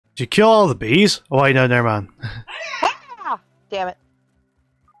Did you kill all the bees? Oh wait, no, never mind. Ah! Damn it.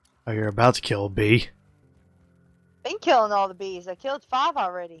 Oh, you're about to kill a bee. Been killing all the bees. I killed 5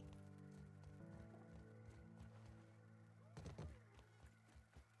 already.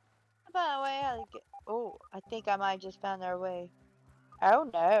 By the way, how to get... Oh, I think I might have just found our way. Oh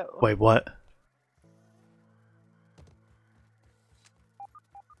no. Wait, what?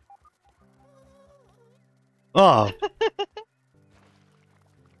 Oh.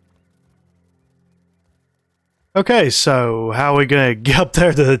 Okay, so how are we gonna get up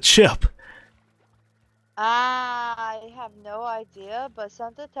there to the ship? I have no idea, but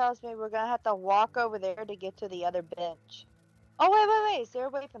something tells me we're gonna have to walk over there to get to the other bench. Oh, wait. Is there a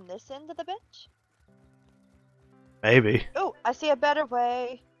way from this end of the bench? Maybe. Oh, I see a better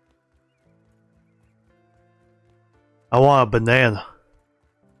way. I want a banana.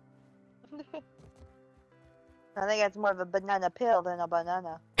 I think that's more of a banana peel than a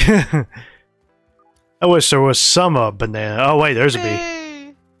banana. I wish there was some banana. Oh wait, there's a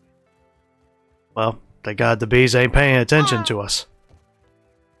bee. Well, thank God the bees ain't paying attention to us.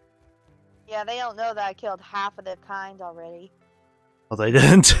 Yeah, they don't know that I killed half of their kind already. Well, they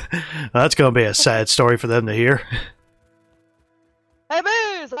didn't. That's gonna be a sad story for them to hear. Hey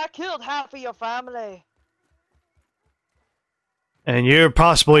bees, I killed half of your family. And you're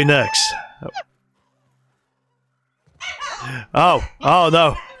possibly next. Oh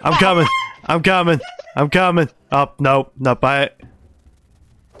no. I'm coming. Oh, no, I...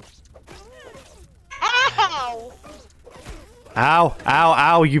 Ow!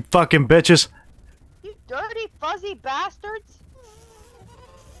 Ow, you fucking bitches. You dirty, fuzzy bastards.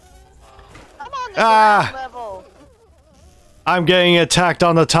 I'm on the ground level. I'm getting attacked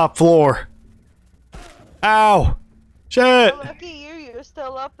on the top floor. Ow! Shit! So lucky you're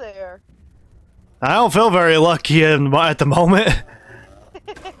still up there. I don't feel very lucky at the moment.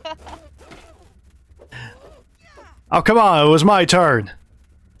 Oh, come on, it was my turn.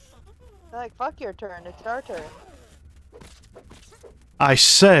 Like, fuck your turn, it's our turn. I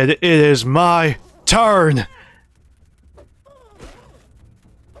said it is my turn.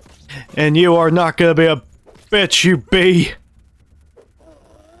 And you are not gonna be a bitch, you bee.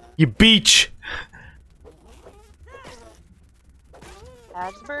 You beach.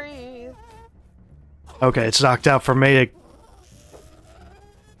 Have to breathe. Okay, it's knocked out for me to...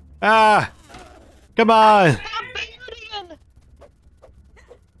 Ah! Come on!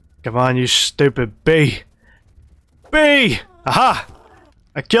 Come on, you stupid bee! Bee! Aha!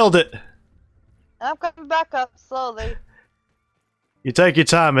 I killed it! I'm coming back up slowly. You take your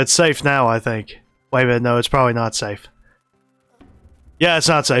time, it's safe now, I think. Wait a minute, no, it's probably not safe. Yeah, it's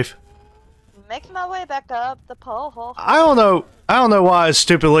not safe. Making my way back up the pole. I don't know why I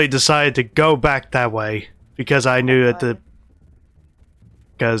stupidly decided to go back that way. Because I knew that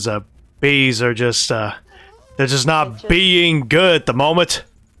because bees are just, they're just not being good at the moment.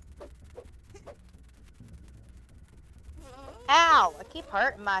 Ow! I keep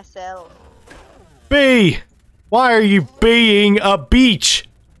hurting myself. Bee! Why are you being a beach?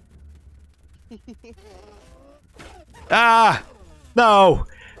 Ah! No!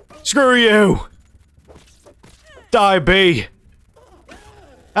 Screw you! Die, bee!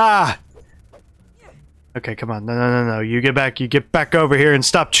 Ah! Okay, come on. No. You get back over here and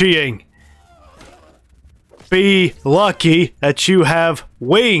stop cheating. Be lucky that you have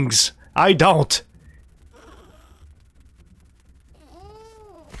wings. I don't.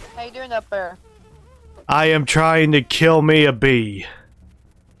 How you doing up there? I am trying to kill me a bee.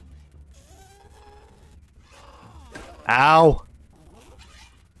 Ow.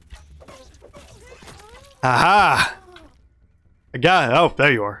 Aha! I got it. Oh,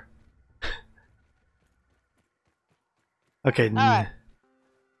 there you are. Okay, Alright.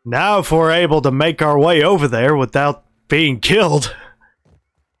 now if we're able to make our way over there without being killed.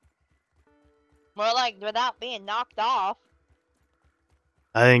 More like without being knocked off.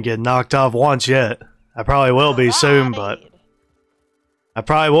 I didn't get knocked off once yet. I probably will be soon, but... I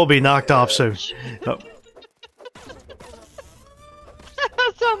probably will be knocked off soon. Oh.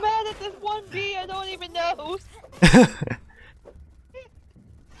 I'm so mad at this one bee I don't even know.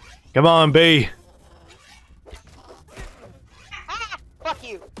 Come on, bee. Ah, fuck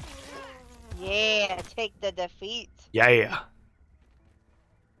you. Yeah, take the defeat. Yeah.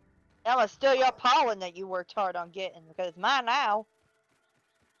 That was still your pollen that you worked hard on getting, because it's mine now.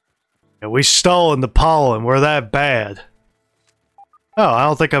 Yeah, we stolen the pollen. We're that bad. Oh, I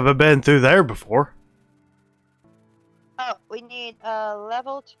don't think I've been through there before. Oh, we need a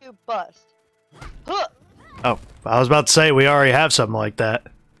level 2 bust. Huh. Oh, I was about to say we already have something like that.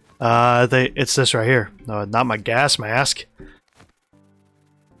 It's this right here. No, not my gas mask.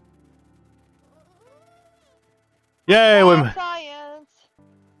 Yay, Science.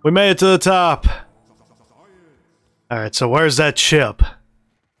 we made it to the top. Alright, so where's that chip?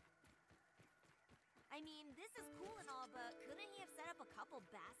 I mean, this is cool and all, but couldn't he have set up a couple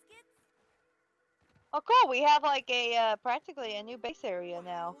baskets? Oh, cool. We have like a practically a new base area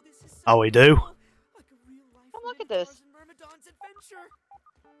now. Oh, we do? Oh, look at this. Adventure.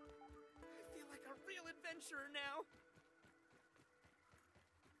 I feel like a real adventurer now.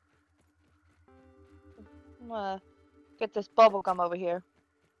 I'm gonna get this bubble gum over here.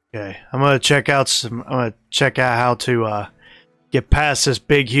 Okay, I'm gonna check out how to get past this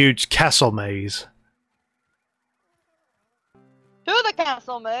big huge castle maze. To the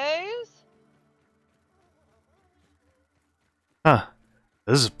castle maze. Huh.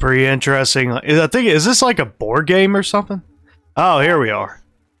 This is pretty interesting. I think, is this like a board game or something? Oh, here we are.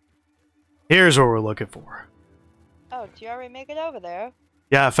 Here's what we're looking for. Oh, did you already make it over there?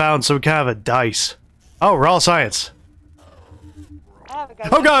 Yeah, I found some kind of a dice. Oh, raw science.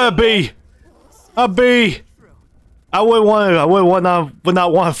 Oh God, a bee! A bee! I would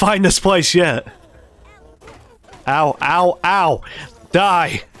not want to find this place yet. Ow, ow, ow!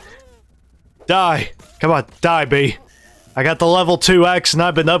 Die! Die! Come on, die, bee. I got the level 2X and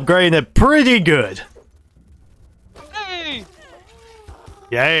I've been upgrading it pretty good. Hey!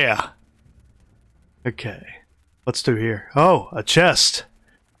 Yeah. Okay. Let's do here. Oh, a chest.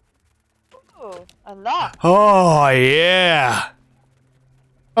 Ooh, a lot. Oh, yeah.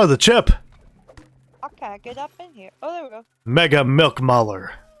 Oh, the chip. I can't get up in here. Oh, there we go. Mega Milk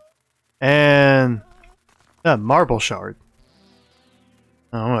Muller. And a marble shard.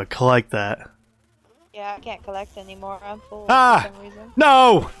 Oh, I'm gonna collect that. Yeah, I can't collect anymore. I'm full Ah! for some reason.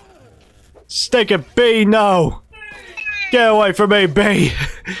 No! Stinking bee, no! Get away from me, bee!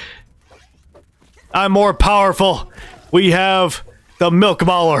 I'm more powerful. We have the Milk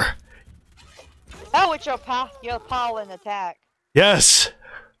Muller. Oh, it's your pollen attack. Yes!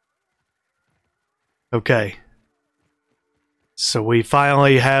 Okay. So we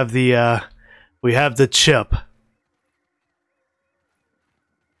finally have the chip.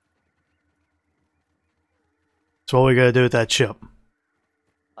 So what are we gonna do with that chip?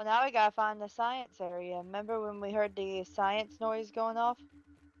 Well, now we gotta find the science area. Remember when we heard the science noise going off?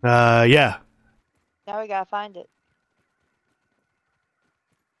 Yeah. Now we gotta find it.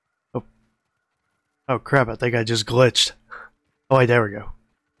 Oh crap, I think I just glitched. Oh wait, there we go.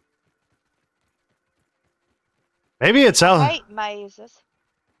 Maybe it's out. Wait, mazes.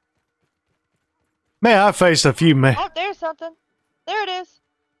 Man, I faced a few Oh, there's something. There it is.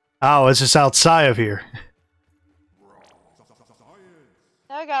 Oh, it's just outside of here.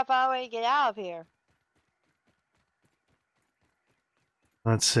 Now we gotta find a way to get out of here.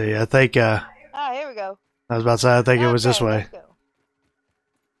 Let's see, I think, Ah, here we go. I was about to say, I think it was this Okay, way. let's go.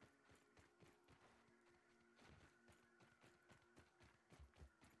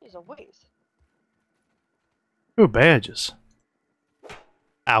 There's a ways. Ooh, bandages.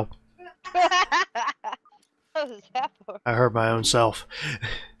 Ow. What was that for? I hurt my own self.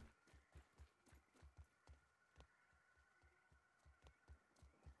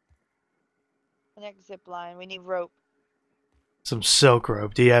 The next zip line. We need rope. Some silk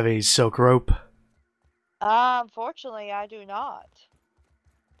rope. Do you have any silk rope? Unfortunately, I do not.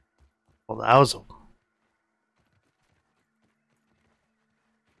 Well, that was a...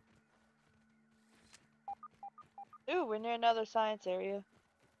 Ooh, we're near another science area.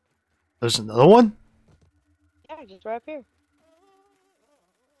 There's another one? Yeah, just right up here.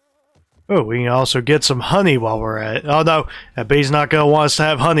 Oh, we can also get some honey while we're at it. Oh no, that bee's not gonna want us to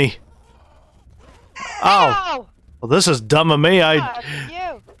have honey. Oh, Ow! well this is dumb of me. Ah,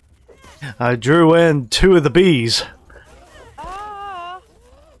 you. I drew in 2 of the bees. Ah!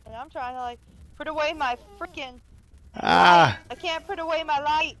 And I'm trying to like put away my freaking. Ah, I can't put away my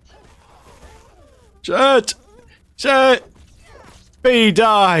light. shit, shit. Bee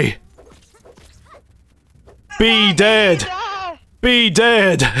die. Bee dead. Ah! Bee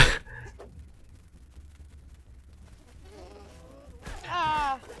dead.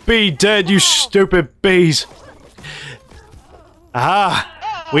 Ah! Be dead, you stupid bees!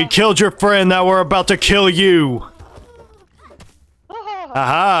 Aha! We killed your friend, now we're about to kill you!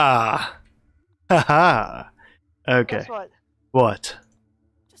 Ah! Aha! Haha! Okay. Guess what? What?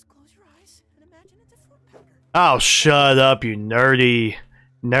 Just close your eyes and imagine it's a fruit powder. Oh, shut up, you nerdy,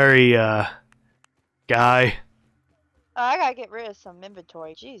 guy. Oh, I gotta get rid of some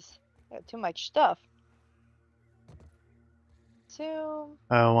inventory. Jeez, I got too much stuff. So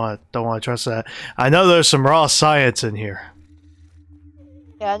I don't want to trust that. I know there's some raw science in here,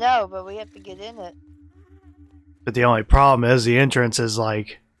 yeah, I know, but we have to get in it. but the only problem is the entrance is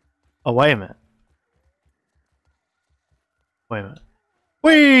like... Oh, wait a minute. Wait a minute.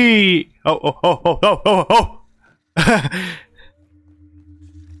 Whee! Oh, oh, oh, oh, oh, oh, oh!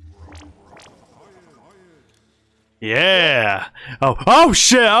 Yeah! Oh, oh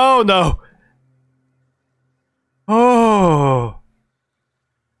shit! Oh no! Oh!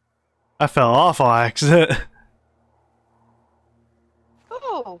 I fell off on accident.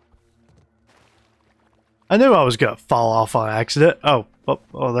 Oh, I knew I was gonna fall off on accident. Oh, oh,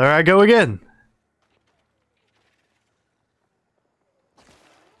 oh, there I go again.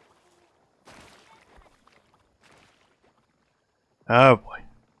 Oh boy.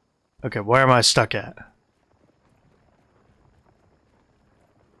 Okay, where am I stuck at?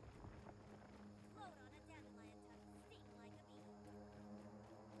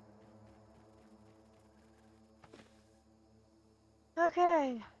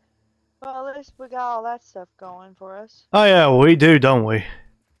 okay. Well, at least we got all that stuff going for us. Oh yeah, we do, don't we?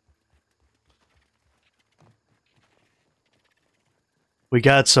 We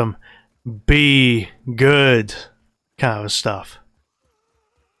got some be good kind of stuff.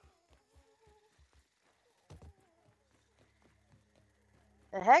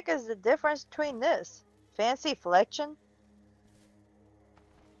 The heck is the difference between this? Fancy flexion?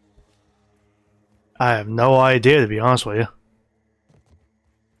 I have no idea, to be honest with you.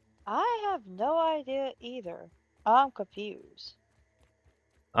 I have no idea either. I'm confused.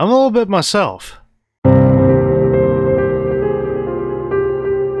 I'm a little bit myself.